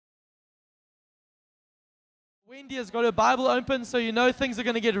Wendy has got her Bible open, so you know things are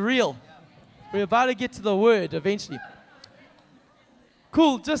going to get real. We're about to get to the Word eventually.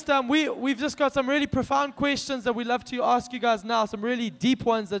 Cool. Just we've just got some really profound questions that we'd love to ask you guys now. Some really deep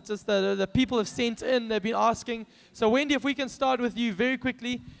ones that just the people have sent in. They've been asking. So Wendy, if we can start with you very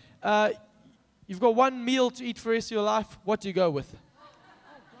quickly. You've got one meal to eat for the rest of your life. What do you go with?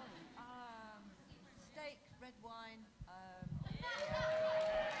 Steak, red wine.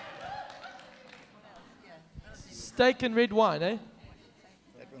 Steak and red wine, eh?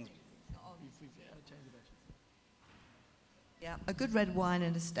 Yeah, a good red wine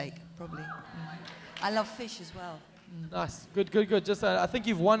and a steak, probably. I love fish as well. Nice. Good, good, good. Just I think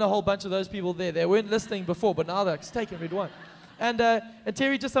you've won a whole bunch of those people there. They weren't listening before, but now they're like, steak and red wine. And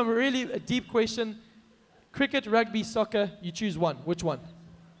Terry, just some really deep question. Cricket, rugby, soccer, you choose one. Which one?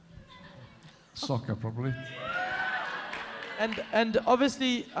 Soccer, probably. And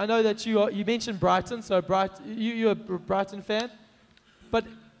obviously, I know that you mentioned Brighton, so you're a Brighton fan. But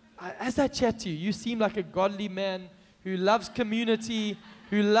as I chat to you, you seem like a godly man who loves community,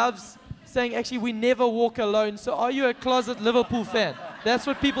 who loves saying, actually, we never walk alone. So are you a closet Liverpool fan? That's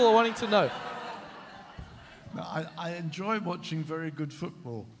what people are wanting to know. No, I enjoy watching very good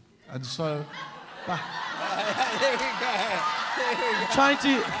football. And so... There we go. Trying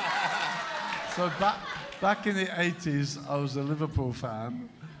to... So back in the 80s, I was a Liverpool fan.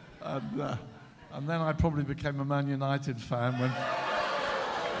 And then I probably became a Man United fan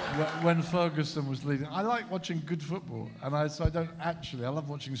when Ferguson was leading. I like watching good football, and I love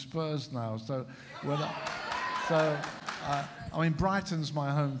watching Spurs now. So I mean, Brighton's my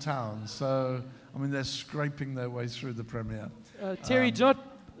hometown, so I mean they're scraping their way through the Premier. Terry, do you know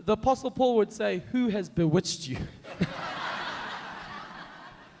what the Apostle Paul would say? Who has bewitched you?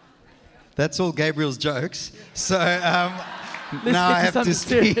 That's all Gabriel's jokes. So now I have to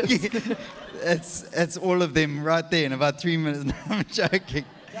speak. It's all of them right there in about 3 minutes. No, I'm joking.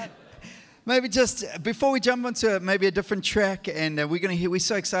 Maybe just before we jump onto maybe a different track, and we're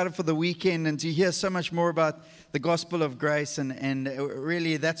so excited for the weekend and to hear so much more about the gospel of grace, and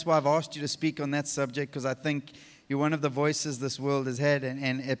really that's why I've asked you to speak on that subject, because I think you're one of the voices this world has had,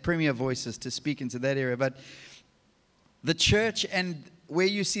 and premier voices to speak into that area. But the church, and where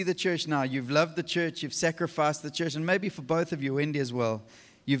you see the church now, you've loved the church, you've sacrificed the church, and maybe for both of you, Wendy as well,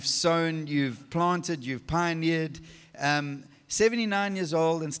 you've sown, you've planted, you've pioneered. 79 years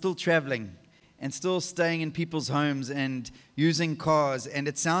old and still traveling and still staying in people's homes and using cars. And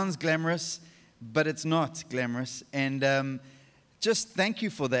it sounds glamorous, but it's not glamorous. And just thank you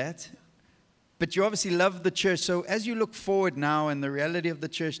for that. But you obviously love the church. So as you look forward now and the reality of the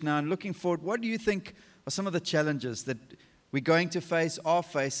church now and looking forward, what do you think are some of the challenges that we're going to face, are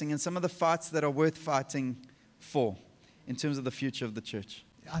facing, and some of the fights that are worth fighting for in terms of the future of the church?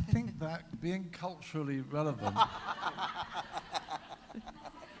 I think that being culturally relevant...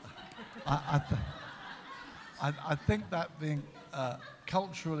 I think that being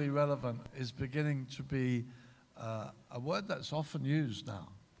culturally relevant is beginning to be a word that's often used now.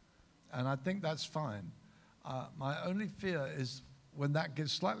 And I think that's fine. My only fear is when that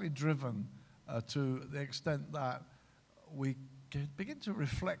gets slightly driven to the extent that we begin to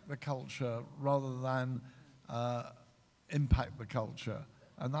reflect the culture rather than impact the culture.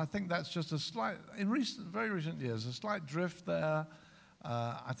 And I think that's just a slight, in very recent years, a slight drift there.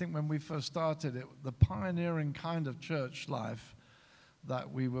 I think when we first started, the pioneering kind of church life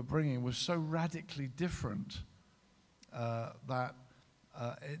that we were bringing was so radically different that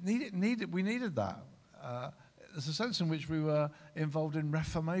we needed that. There's a sense in which we were involved in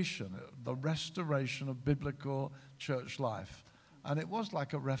reformation, the restoration of biblical church life. And it was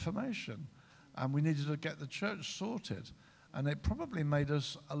like a reformation. And we needed to get the church sorted. And it probably made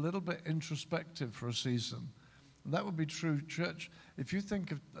us a little bit introspective for a season. And that would be true church. If you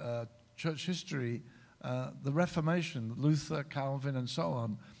think of church history, the Reformation, Luther, Calvin, and so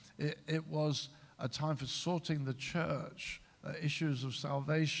on, it was a time for sorting the church, issues of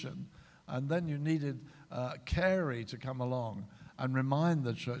salvation. And then you needed Carey to come along and remind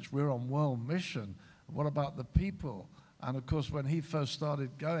the church, we're on world mission. What about the people? And of course, when he first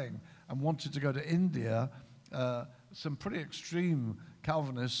started going and wanted to go to India, some pretty extreme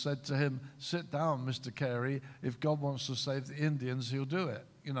Calvinists said to him, sit down, Mr. Carey. If God wants to save the Indians, he'll do it,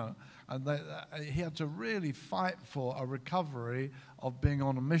 you know. And he had to really fight for a recovery of being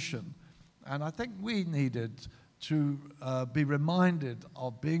on a mission. And I think we needed to be reminded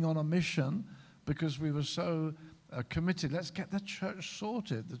of being on a mission because we were so committed. Let's get the church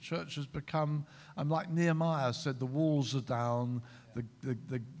sorted. The church has become, like Nehemiah said, the walls are down,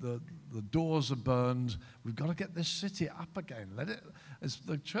 the doors are burned. We've got to get this city up again.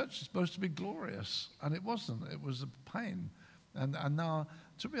 The church is supposed to be glorious, and it wasn't. It was a pain. And now,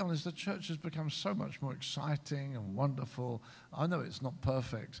 to be honest, the church has become so much more exciting and wonderful. I know it's not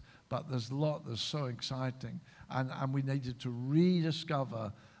perfect, but there's a lot that's so exciting. And we needed to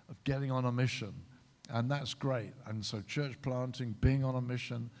rediscover of getting on a mission. And that's great. And so church planting, being on a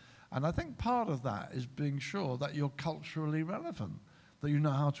mission. And I think part of that is being sure that you're culturally relevant, that you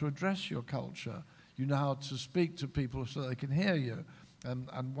know how to address your culture. You know how to speak to people so they can hear you.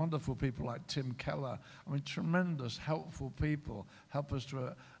 And wonderful people like Tim Keller. I mean, tremendous, helpful people help us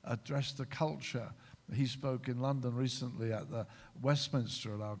to address the culture. He spoke in London recently at the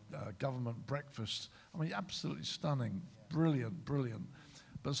Westminster at our government breakfast. I mean, absolutely stunning, brilliant, brilliant.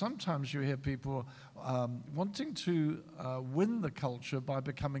 But sometimes you hear people wanting to win the culture by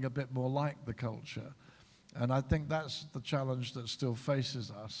becoming a bit more like the culture. And I think that's the challenge that still faces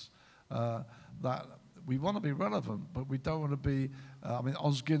us, that we want to be relevant, but we don't want to be,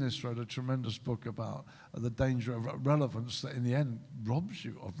 Os Guinness wrote a tremendous book about the danger of relevance that in the end robs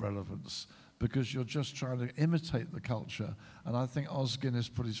you of relevance because you're just trying to imitate the culture. And I think Os Guinness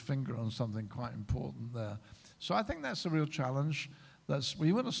put his finger on something quite important there. So I think that's a real challenge.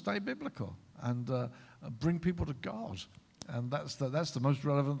 We want to stay biblical and bring people to God. And that's the most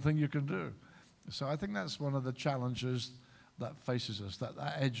relevant thing you can do. So I think that's one of the challenges that faces us, that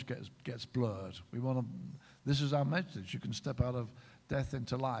edge gets blurred. This is our message. You can step out of death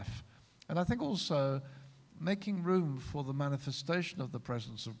into life. And I think also making room for the manifestation of the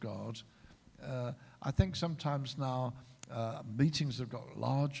presence of God. I think sometimes now meetings have got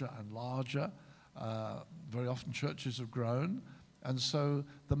larger and larger. Very often churches have grown. And so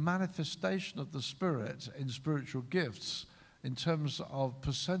the manifestation of the Spirit in spiritual gifts, in terms of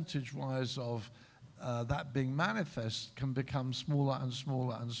percentage-wise of that being manifest, can become smaller and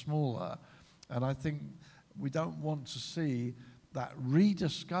smaller and smaller. And I think we don't want to see that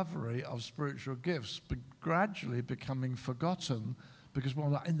rediscovery of spiritual gifts gradually becoming forgotten because,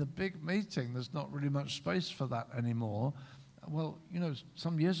 well, in the big meeting, there's not really much space for that anymore. Well, you know,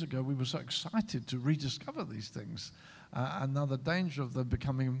 some years ago, we were so excited to rediscover these things. And now the danger of them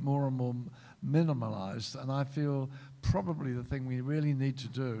becoming more and more minimalized. And I feel probably the thing we really need to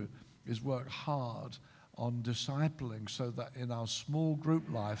do is work hard on discipling so that in our small group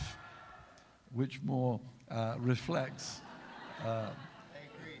life, which more reflects...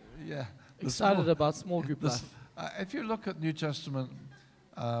 yeah. Excited about small group life. If you look at New Testament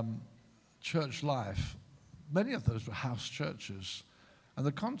church life, many of those were house churches. And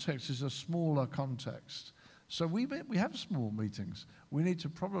the context is a smaller context. So we have small meetings. We need to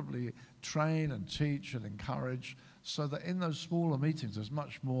probably train and teach and encourage so that in those smaller meetings there's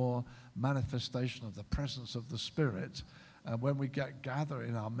much more manifestation of the presence of the Spirit. And when we gather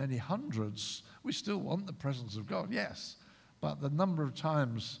in our many hundreds, we still want the presence of God, yes. But the number of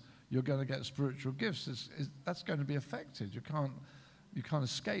times you're going to get spiritual gifts, that's going to be affected. You can't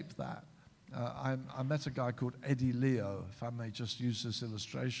escape that. I met a guy called Eddie Leo, if I may just use this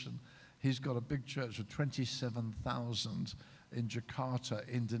illustration. He's got a big church of 27,000 in Jakarta,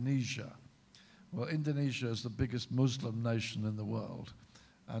 Indonesia. Well, Indonesia is the biggest Muslim nation in the world.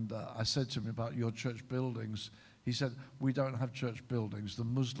 And I said to him about your church buildings. He said, we don't have church buildings. The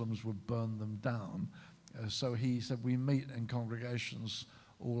Muslims would burn them down. So he said, we meet in congregations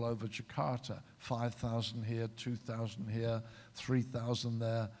all over Jakarta. 5,000 here, 2,000 here, 3,000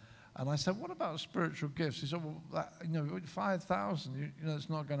 there. And I said, what about spiritual gifts? He said, well, 5,000, it's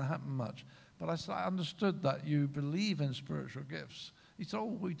not going to happen much. But I said, I understood that you believe in spiritual gifts. He said,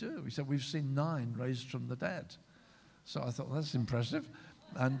 oh, we do. He said, we've seen 9 raised from the dead. So I thought, well, that's impressive.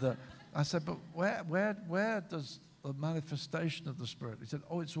 And I said, but where does the manifestation of the Spirit? He said,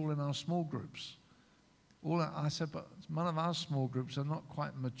 oh, it's all in our small groups. I said, but one of our small groups are not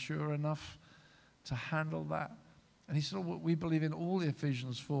quite mature enough to handle that. And he said, well, we believe in all the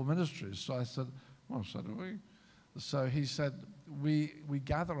Ephesians 4 ministries. So I said, well, so do we. So he said, we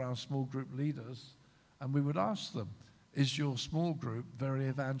gather our small group leaders and we would ask them, is your small group very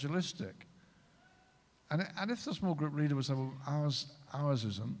evangelistic? And if the small group leader would say, well, ours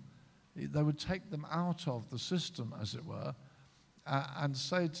isn't, they would take them out of the system, as it were, and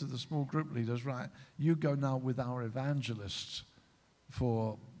say to the small group leaders, right, you go now with our evangelist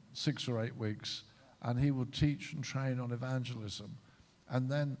for 6 or 8 weeks, and he will teach and train on evangelism. And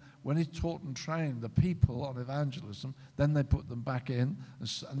then when he taught and trained the people on evangelism, then they put them back in,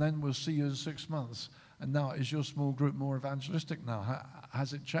 and then we'll see you in 6 months. And now, is your small group more evangelistic now?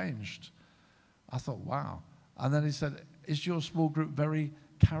 Has it changed? I thought, wow. And then he said, is your small group very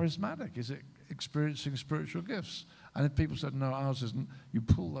charismatic? Is it experiencing spiritual gifts? And if people said, no, ours isn't, you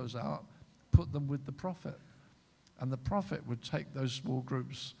pull those out, put them with the prophet. And the prophet would take those small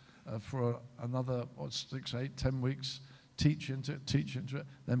groups for another 6, 8, 10 weeks, teach into it,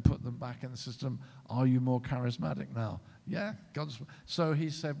 then put them back in the system. Are you more charismatic now? Yeah, so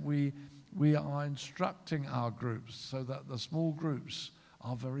he said we are instructing our groups so that the small groups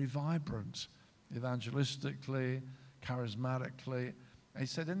are very vibrant, evangelistically, charismatically. He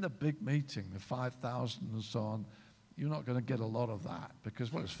said in the big meeting, the 5,000 and so on, you're not going to get a lot of that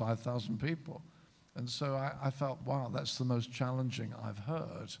because, well, it's 5,000 people. And so I felt, wow, that's the most challenging I've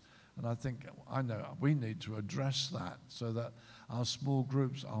heard. And I know we need to address that so that our small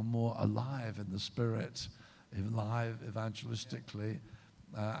groups are more alive in the spirit, alive evangelistically.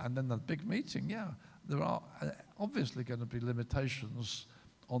 And then the big meeting, yeah, there are obviously going to be limitations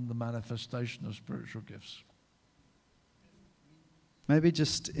on the manifestation of spiritual gifts. Maybe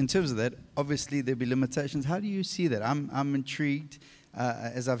just in terms of that, obviously there'll be limitations. How do you see that? I'm intrigued,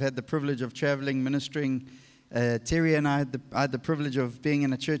 as I've had the privilege of traveling, ministering. Terry and I had the privilege of being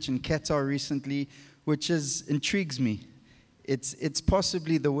in a church in Qatar recently, which intrigues me. It's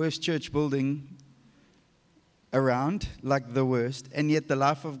possibly the worst church building around, like the worst, and yet the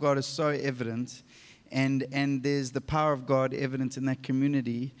life of God is so evident, and there's the power of God evident in that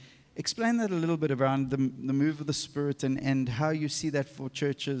community. Explain that a little bit around the move of the Spirit and how you see that for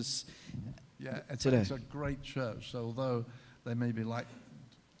churches today. It's a great church. So although they may be like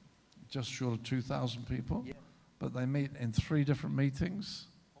just short of 2,000 people, but they meet in 3 different meetings.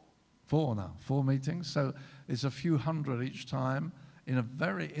 4 now, 4 meetings. So it's a few hundred each time in a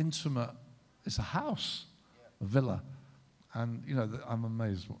very intimate, it's a house, a villa. And, you know, I'm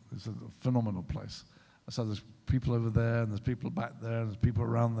amazed. It's a phenomenal place. So there's people over there, and there's people back there, and there's people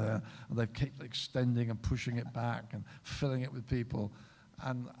around there, and they keep extending and pushing it back and filling it with people.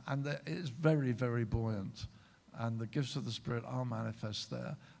 And it is very, very buoyant. And the gifts of the Spirit are manifest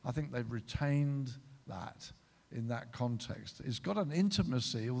there. I think they've retained that in that context. It's got an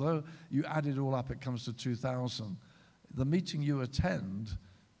intimacy, although you add it all up, it comes to 2,000. The meeting you attend,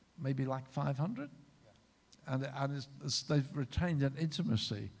 maybe like 500. And they've retained an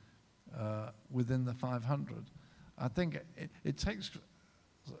intimacy within the 500. I think it takes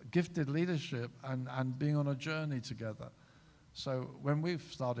gifted leadership and being on a journey together. So when we've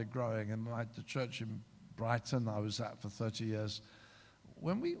started growing, in the church in Brighton I was at for 30 years,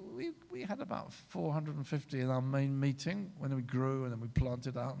 when we had about 450 in our main meeting, when we grew and then we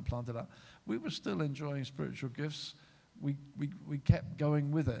planted out, we were still enjoying spiritual gifts. We kept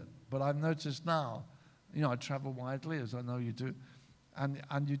going with it. But I've noticed now, you know, I travel widely, as I know you do,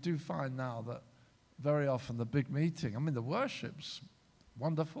 and you do find now that very often the big meeting, I mean, the worship's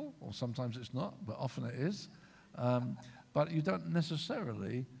wonderful, or sometimes it's not, but often it is. But you don't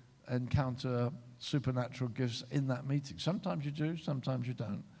necessarily encounter supernatural gifts in that meeting. Sometimes you do, sometimes you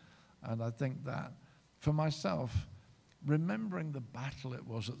don't. And I think that, for myself, remembering the battle it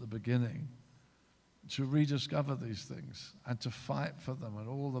was at the beginning to rediscover these things and to fight for them, and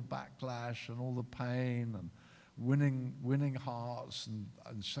all the backlash and all the pain and winning hearts and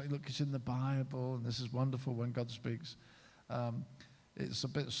say, look, it's in the Bible and this is wonderful when God speaks. It's a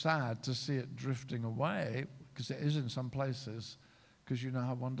bit sad to see it drifting away, because it is in some places, because you know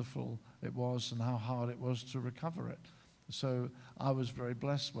how wonderful it was and how hard it was to recover it. So I was very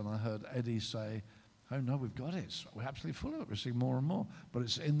blessed when I heard Eddie say, oh no, we've got it. We're absolutely full of it. We're seeing more and more. But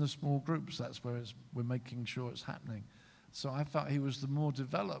it's in the small groups. That's where we're making sure it's happening. So I felt he was the more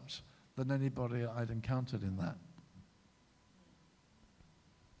developed than anybody I'd encountered in that.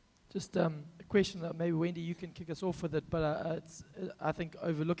 Just a question that maybe, Wendy, you can kick us off with it, but I think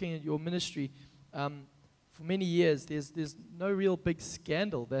overlooking at your ministry, for many years, there's no real big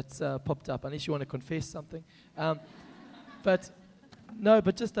scandal that's popped up, unless you want to confess something. But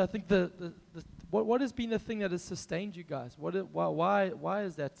just I think what has been the thing that has sustained you guys? Why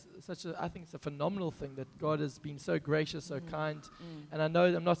is that such a? I think it's a phenomenal thing that God has been so gracious, so kind. And I know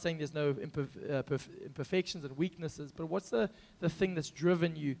I'm not saying there's no imperfections and weaknesses, but what's the thing that's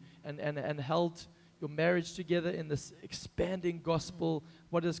driven you and held your marriage together in this expanding gospel?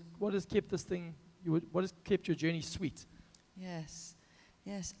 What has kept this thing? What has kept your journey sweet? Yes.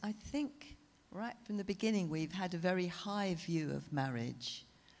 I think right from the beginning we've had a very high view of marriage.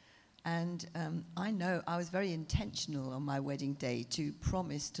 And I know I was very intentional on my wedding day to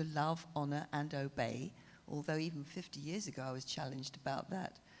promise to love, honor, and obey, although even 50 years ago I was challenged about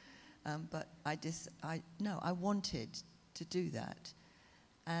that. But I wanted to do that.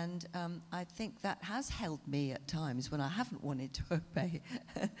 And I think that has held me at times when I haven't wanted to obey.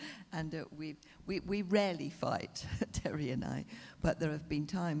 And we rarely fight, Terry and I, but there have been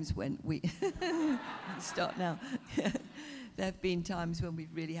times when we... Start now. There have been times when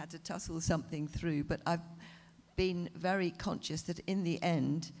we've really had to tussle something through, but I've been very conscious that in the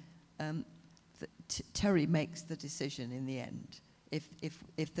end, Terry makes the decision in the end,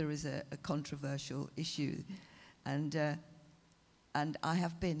 if there is a controversial issue. And I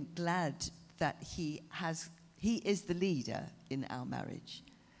have been glad that he is the leader in our marriage.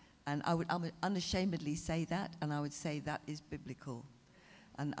 And I would unashamedly say that, and I would say that is biblical.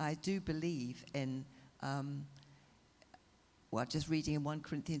 And I do believe in, just reading in 1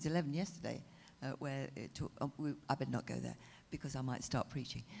 Corinthians 11 yesterday, where I better not go there, because I might start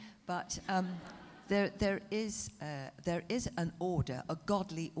preaching. But there is an order, a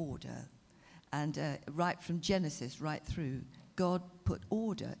godly order. And right from Genesis right through, God put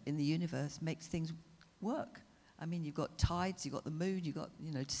order in the universe, makes things work. I mean, you've got tides, you've got the moon, you've got,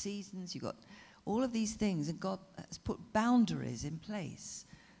 seasons, you've got all of these things, and God has put boundaries in place.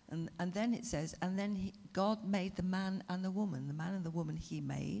 And then it says, and then God made the man and the woman he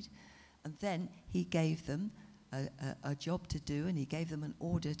made, and then he gave them a job to do, and he gave them an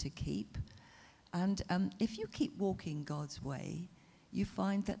order to keep. And if you keep walking God's way, you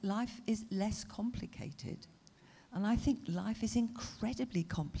find that life is less complicated. And I think life is incredibly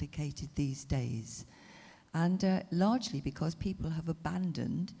complicated these days. And largely because people have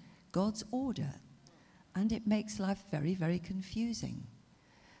abandoned God's order. And it makes life very, very confusing.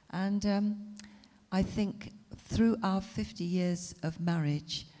 And I think through our 50 years of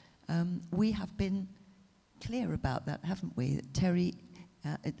marriage, we have been clear about that, haven't we? That Terry,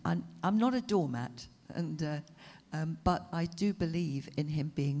 I'm not a doormat, but I do believe in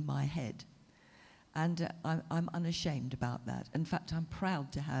him being my head. And I'm unashamed about that. In fact, I'm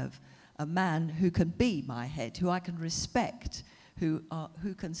proud to have a man who can be my head, who I can respect, who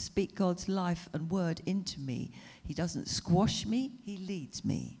can speak God's life and word into me. He doesn't squash me, he leads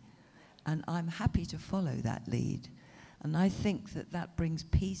me. And I'm happy to follow that lead. And I think that that brings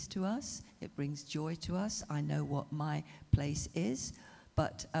peace to us. It brings joy to us. I know what my place is.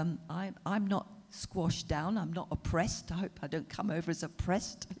 But I'm not squashed down. I'm not oppressed. I hope I don't come over as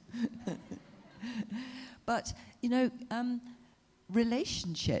oppressed. But,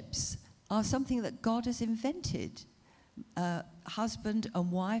 relationships are something that God has invented. Husband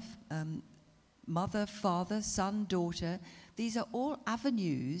and wife, mother, father, son, daughter, these are all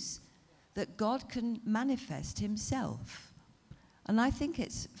avenues that God can manifest himself. And I think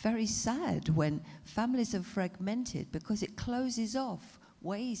it's very sad when families are fragmented because it closes off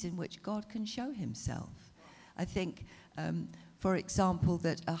ways in which God can show himself. I think, for example,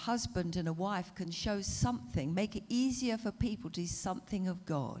 that a husband and a wife can show something, make it easier for people to see something of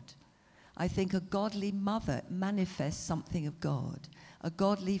God. I think a godly mother manifests something of God. A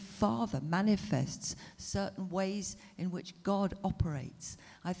godly father manifests certain ways in which God operates.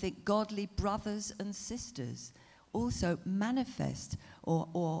 I think godly brothers and sisters also manifest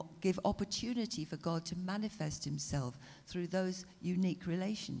or give opportunity for God to manifest himself through those unique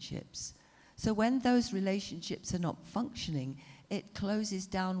relationships. So when those relationships are not functioning, it closes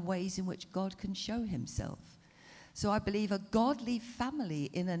down ways in which God can show himself. So I believe a godly family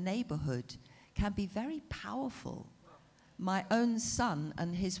in a neighborhood can be very powerful. My own son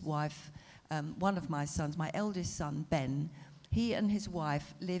and his wife, one of my sons, my eldest son, Ben, he and his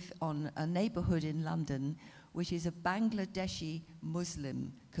wife live on a neighborhood in London, which is a Bangladeshi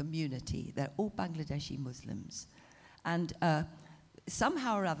Muslim community. They're all Bangladeshi Muslims. And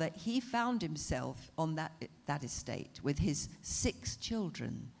somehow or other, he found himself on that estate with his 6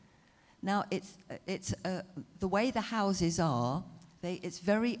 children. Now, it's the way the houses are, it's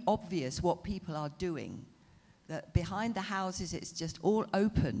very obvious what people are doing. That behind the houses, it's just all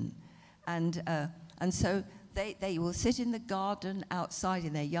open. And so they will sit in the garden outside,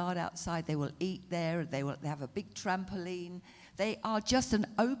 in their yard outside. They will eat there. They have a big trampoline. They are just an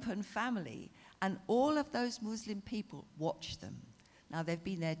open family. And all of those Muslim people watch them. Now, they've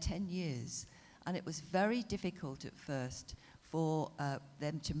been there 10 years. And it was very difficult at first for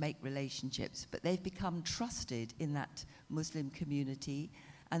them to make relationships. But they've become trusted in that Muslim community.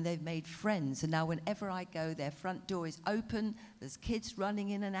 And they've made friends. And now whenever I go, their front door is open. There's kids running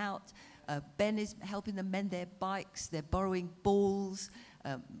in and out. Ben is helping them mend their bikes. They're borrowing balls.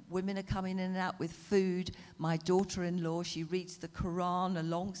 Women are coming in and out with food. My daughter-in-law, she reads the Quran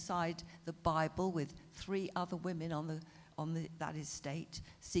alongside the Bible with 3 other women on that estate,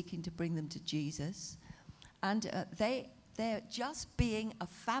 seeking to bring them to Jesus. And they're just being a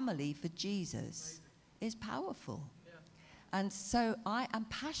family for Jesus is powerful. And so I am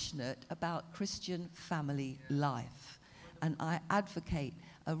passionate about Christian family life. And I advocate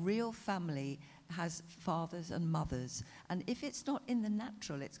a real family has fathers and mothers. And if it's not in the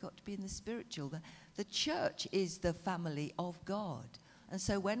natural, it's got to be in the spiritual. The church is the family of God. And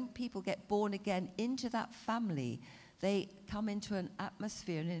so when people get born again into that family, they come into an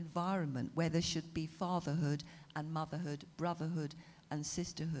atmosphere, an environment where there should be fatherhood and motherhood, brotherhood and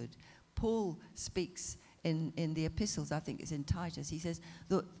sisterhood. Paul speaks in the epistles, I think it's in Titus, he says,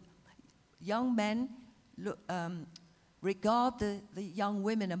 that young men, regard the young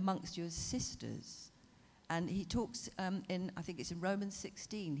women amongst you as sisters. And he talks I think it's in Romans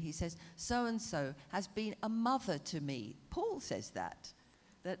 16, he says, so-and-so has been a mother to me. Paul says that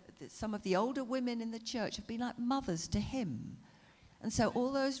some of the older women in the church have been like mothers to him. And so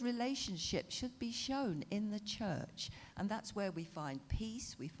all those relationships should be shown in the church. And that's where we find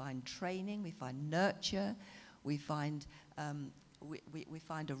peace, we find training, we find nurture, we find we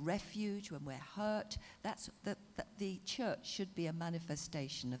find a refuge when we're hurt. The church should be a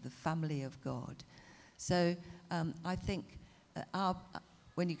manifestation of the family of God. So I think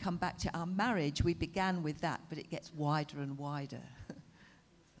when you come back to our marriage, we began with that, but it gets wider and wider.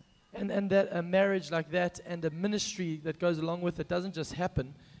 And that a marriage like that and a ministry that goes along with it doesn't just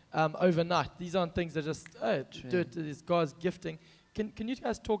happen overnight. These aren't things that just, do it. It's God's gifting. Can you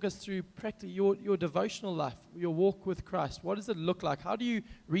guys talk us through practically your devotional life, your walk with Christ? What does it look like? How do you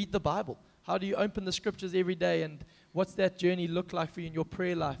read the Bible? How do you open the scriptures every day? And what's that journey look like for you in your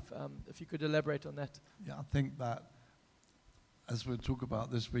prayer life? If you could elaborate on that. Yeah, I think that as we'll talk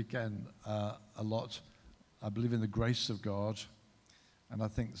about this weekend a lot, I believe in the grace of God. And I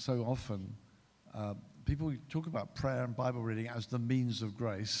think so often people talk about prayer and Bible reading as the means of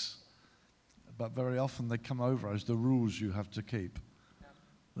grace, but very often they come over as the rules you have to keep,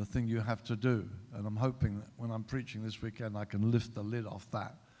 the thing you have to do. And I'm hoping that when I'm preaching this weekend, I can lift the lid off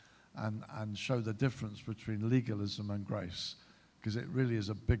that and show the difference between legalism and grace, because it really is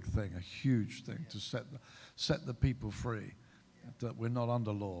a big thing, a huge thing to set the people free, that we're not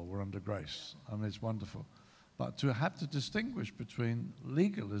under law, we're under grace. I mean, it's wonderful. But to have to distinguish between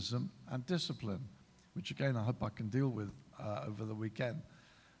legalism and discipline, which again I hope I can deal with over the weekend.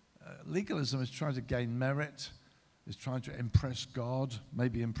 Legalism is trying to gain merit, is trying to impress God,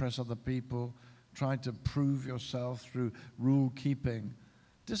 maybe impress other people, trying to prove yourself through rule keeping.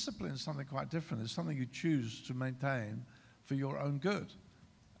 Discipline is something quite different. It's something you choose to maintain for your own good.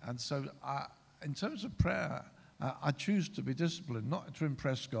 And so in terms of prayer, I choose to be disciplined, not to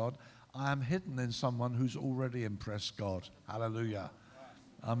impress God. I am hidden in someone who's already impressed God. Hallelujah.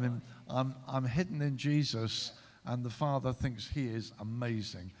 I'm hidden in Jesus, and the Father thinks he is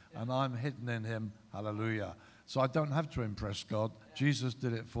amazing, and I'm hidden in him. Hallelujah. So I don't have to impress God. Jesus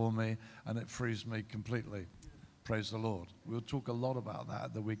did it for me, and it frees me completely. Praise the Lord. We'll talk a lot about that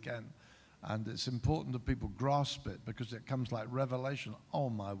at the weekend, and it's important that people grasp it, because it comes like revelation. Oh,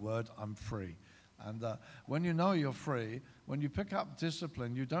 my word, I'm free. And when you know you're free, when you pick up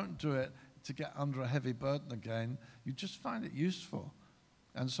discipline, you don't do it to get under a heavy burden again. You just find it useful.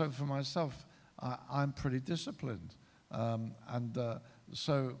 And so for myself, I'm pretty disciplined. But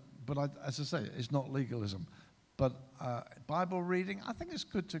as I say, it's not legalism. But Bible reading, I think it's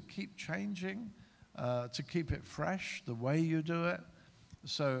good to keep changing, to keep it fresh, the way you do it.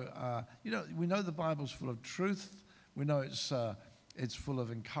 So, we know the Bible's full of truth. We know it's full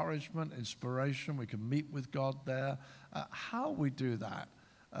of encouragement, inspiration. We can meet with God there. How we do that,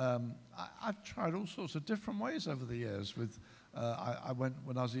 I've tried all sorts of different ways over the years. I went,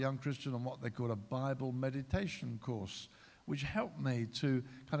 when I was a young Christian, on what they call a Bible meditation course, which helped me to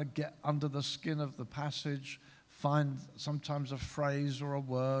kind of get under the skin of the passage, find sometimes a phrase or a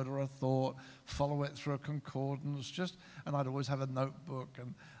word or a thought, follow it through a concordance, and I'd always have a notebook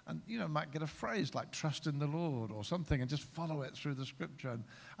and might get a phrase like trust in the Lord or something, and just follow it through the scripture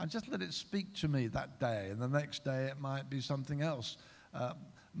and just let it speak to me that day. And the next day it might be something else,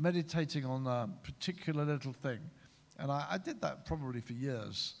 meditating on a particular little thing. And I did that probably for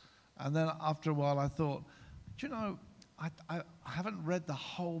years. And then after a while I thought, I haven't read the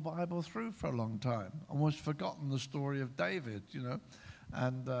whole Bible through for a long time. Almost forgotten the story of David,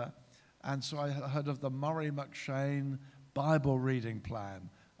 And so I heard of the Murray McShane Bible reading plan.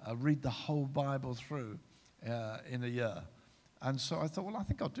 Read the whole Bible through in a year. And so I thought, well, I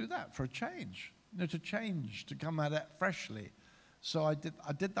think I'll do that for a change, to come at it freshly. So I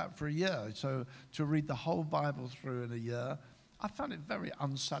did that for a year. So to read the whole Bible through in a year, I found it very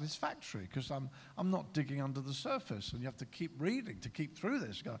unsatisfactory, because I'm not digging under the surface, and you have to keep reading to keep through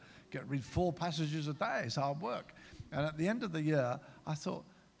this. You read 4 passages a day. It's hard work. And at the end of the year, I thought,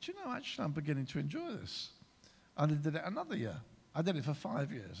 actually, I'm beginning to enjoy this. And I did it another year. I did it for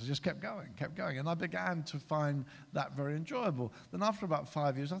 5 years. I just kept going. And I began to find that very enjoyable. Then after about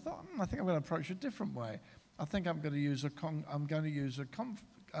 5 years, I thought, I think I'm going to approach it a different way. I think I'm going to use a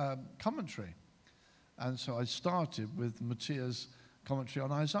commentary. And so I started with Matthias' commentary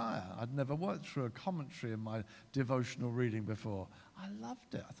on Isaiah. I'd never worked through a commentary in my devotional reading before. I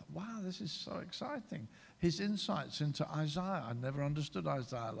loved it. I thought, wow, this is so exciting. His insights into Isaiah. I never understood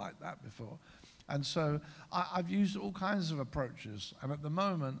Isaiah like that before. And so I've used all kinds of approaches. And at the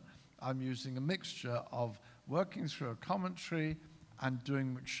moment, I'm using a mixture of working through a commentary and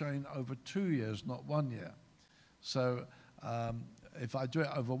doing McShane over 2 years, not 1 year. So if I do it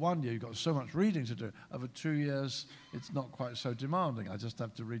over 1 year, you've got so much reading to do. Over 2 years, it's not quite so demanding. I just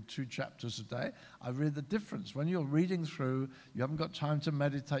have to read 2 chapters a day. I read the difference. When you're reading through, you haven't got time to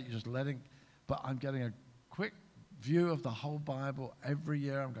meditate, you're just letting, but I'm getting a quick view of the whole Bible every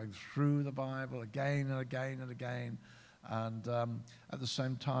year. I'm going through the Bible again and again and again. And at the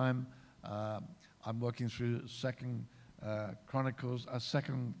same time, I'm working through Second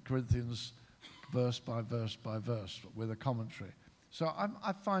Corinthians verse by verse by verse with a commentary. So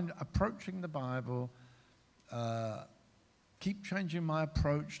I find approaching the Bible, keep changing my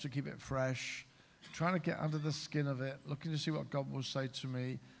approach to keep it fresh, trying to get under the skin of it, looking to see what God will say to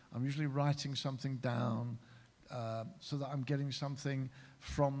me. I'm usually writing something down so that I'm getting something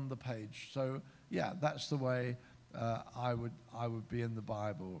from the page. So yeah, that's the way I would be in the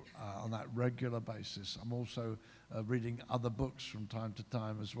Bible on that regular basis. I'm also reading other books from time to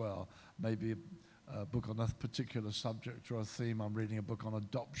time as well. Maybe a book on a particular subject or a theme. I'm reading a book on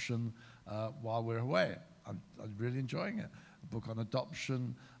adoption while we're away. I'm really enjoying it. A book on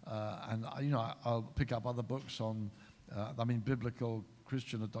adoption, and I'll pick up other books on, biblical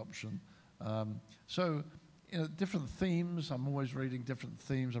Christian adoption. So, different themes. I'm always reading different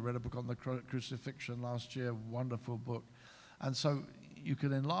themes. I read a book on the crucifixion last year, wonderful book. And so you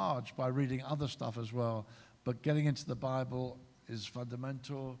can enlarge by reading other stuff as well. But getting into the Bible is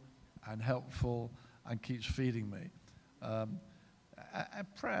fundamental and helpful and keeps feeding me.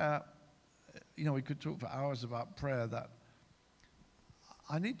 Prayer, we could talk for hours about prayer, that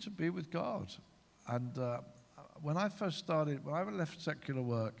I need to be with God. And when I first started, when I left secular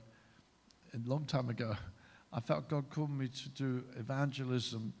work a long time ago, I felt God called me to do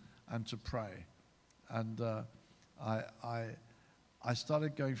evangelism and to pray. And I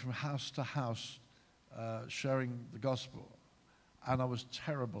started going from house to house sharing the gospel. And I was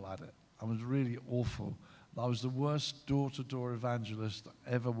terrible at it. I was really awful. I was the worst door-to-door evangelist that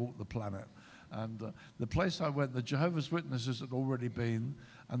ever walked the planet. And the place I went, the Jehovah's Witnesses had already been,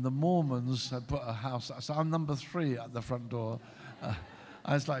 and the Mormons had put a house. So I'm number 3 at the front door.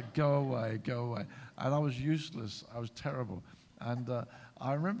 I was like, go away, go away. And I was useless. I was terrible. And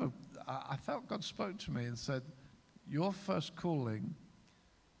I remember I felt God spoke to me and said, your first calling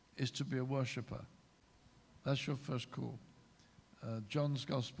is to be a worshiper. That's your first call. John's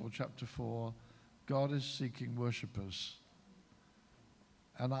Gospel, chapter 4, God is seeking worshipers.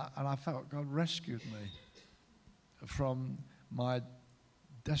 And I felt God rescued me from my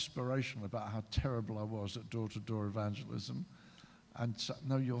desperation about how terrible I was at door-to-door evangelism. And so,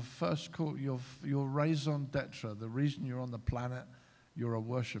 no, your first call, your raison d'etre, the reason you're on the planet, you're a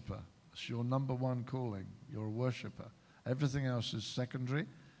worshiper. It's your number 1 calling. You're a worshiper. Everything else is secondary.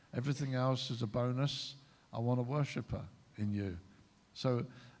 Everything else is a bonus. I want a worshiper in you. So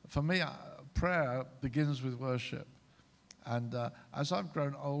for me, prayer begins with worship. And as I've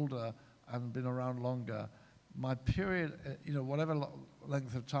grown older and been around longer, my period, whatever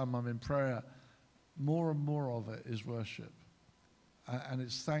length of time I'm in prayer, more and more of it is worship. And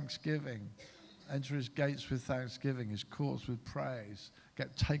it's thanksgiving. Enter his gates with thanksgiving, his courts with praise.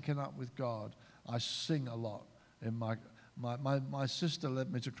 Get taken up with God. I sing a lot. My sister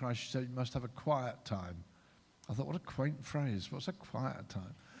led me to Christ. She said, you must have a quiet time. I thought, what a quaint phrase. What's a quiet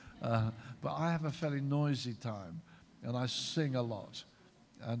time? But I have a fairly noisy time, and I sing a lot.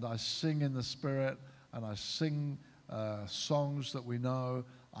 And I sing in the Spirit, and I sing songs that we know.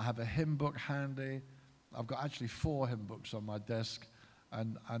 I have a hymn book handy. I've got actually 4 hymn books on my desk,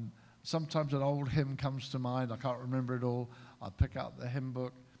 and sometimes an old hymn comes to mind. I can't remember it all. I pick out the hymn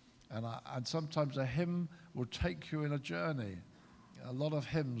book, and sometimes a hymn will take you in a journey. A lot of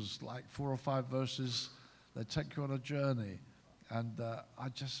hymns, like 4 or 5 verses, they take you on a journey, and I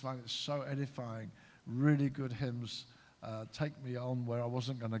just find it so edifying. Really good hymns take me on where I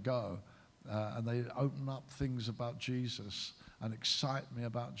wasn't going to go, and they open up things about Jesus and excite me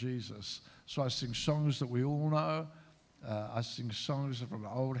about Jesus. So I sing songs that we all know. I sing songs from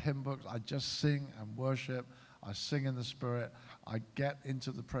old hymn books. I just sing and worship. I sing in the Spirit. I get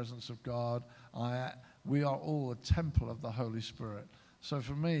into the presence of God. we are all a temple of the Holy Spirit. So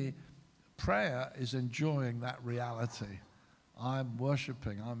for me, prayer is enjoying that reality. I'm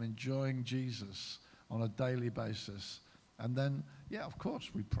worshiping, I'm enjoying Jesus on a daily basis. And then, yeah, of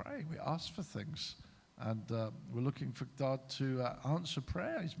course, we pray, we ask for things. And we're looking for God to answer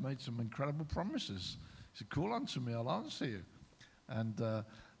prayer. He's made some incredible promises. He said, call unto me, I'll answer you. And,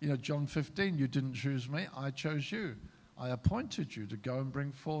 you know, John 15, you didn't choose me, I chose you. I appointed you to go and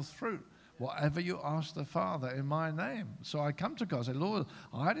bring forth fruit. Whatever you ask the Father in my name. So I come to God and say, Lord,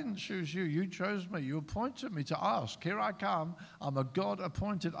 I didn't choose you. You chose me. You appointed me to ask. Here I come. I'm a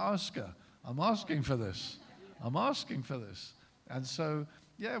God-appointed asker. I'm asking for this. I'm asking for this. And so,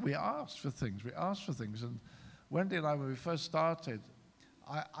 yeah, we ask for things. We ask for things. And Wendy and I, when we first started,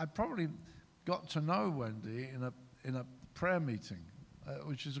 I probably got to know Wendy in a prayer meeting,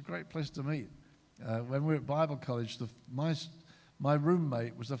 which is a great place to meet. When we were at Bible college, my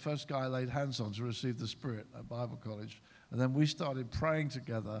roommate was the first guy I laid hands on to receive the Spirit at Bible college. And then we started praying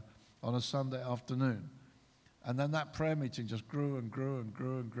together on a Sunday afternoon. And then that prayer meeting just grew and grew and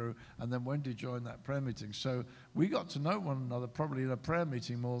grew and grew. And then Wendy joined that prayer meeting. So we got to know one another probably in a prayer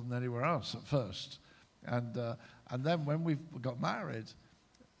meeting more than anywhere else at first. And then when we got married,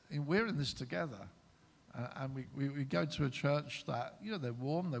 we're in this together. And we go to a church that, you know, they're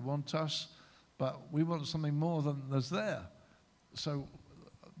warm, they want us, but we want something more than there's there. So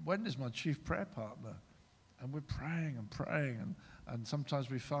Wendy's my chief prayer partner, and we're praying and praying, and sometimes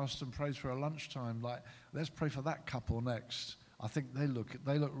we fast and pray for a lunchtime, like, let's pray for that couple next. I think they look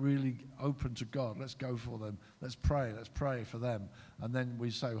really open to God. Let's go for them. Let's pray for them. And then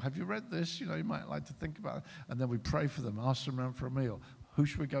we say, have you read this? You know, you might like to think about it. And then we pray for them, ask them around for a meal. Who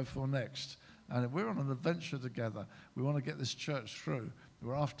should we go for next? And we're on an adventure together. We want to get this church through.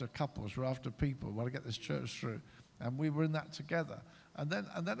 We're after couples. We're after people. We want to get this church through. And we were in that together. And then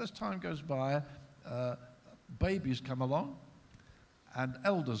as time goes by, babies come along, and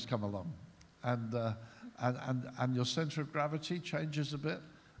elders come along, and your center of gravity changes a bit.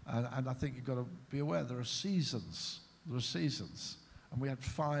 And I think you've got to be aware there are seasons. There are seasons, and we had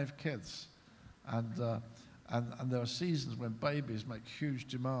 5 kids, and there are seasons when babies make huge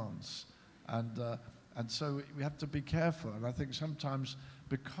demands, and so we have to be careful. And I think sometimes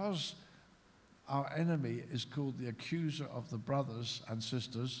because our enemy is called the accuser of the brothers and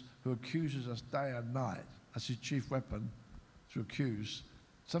sisters, who accuses us day and night. That's his chief weapon, to accuse.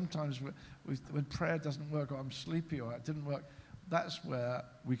 Sometimes when prayer doesn't work, or I'm sleepy, or it didn't work, that's where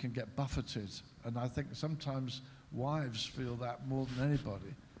we can get buffeted. And I think sometimes wives feel that more than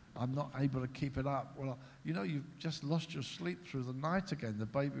anybody. I'm not able to keep it up. Well, you know, you've just lost your sleep through the night again. The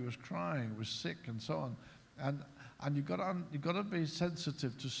baby was crying, was sick, and so on. And you've got to be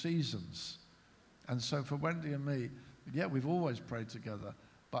sensitive to seasons. And so for Wendy and me, yeah, we've always prayed together.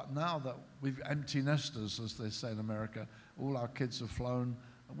 But now that we've empty nesters, as they say in America, all our kids have flown,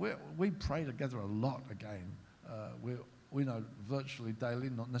 we pray together a lot again. We know virtually daily,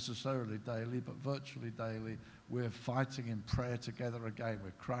 not necessarily daily, but virtually daily, we're fighting in prayer together again.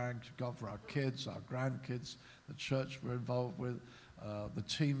 We're crying to God for our kids, our grandkids, the church we're involved with, the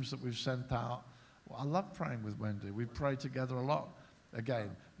teams that we've sent out. Well, I love praying with Wendy. We pray together a lot.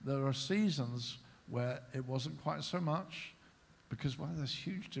 Again, there are seasons where it wasn't quite so much because, well, there's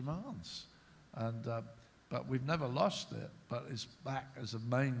huge demands. But we've never lost it, but it's back as a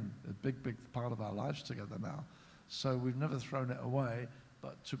big part of our lives together now. So we've never thrown it away,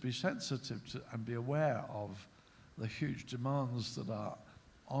 but to be sensitive to and be aware of the huge demands that are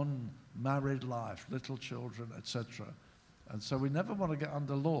on married life, little children, etc. And so we never want to get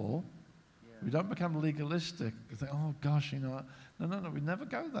under law. We don't become legalistic. We think, oh gosh, you know. No, we never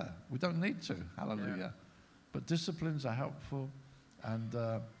go there. We don't need to. Hallelujah. Yeah. But disciplines are helpful, and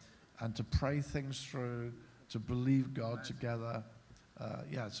to pray things through, to believe God together.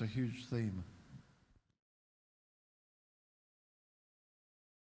 Yeah, it's a huge theme.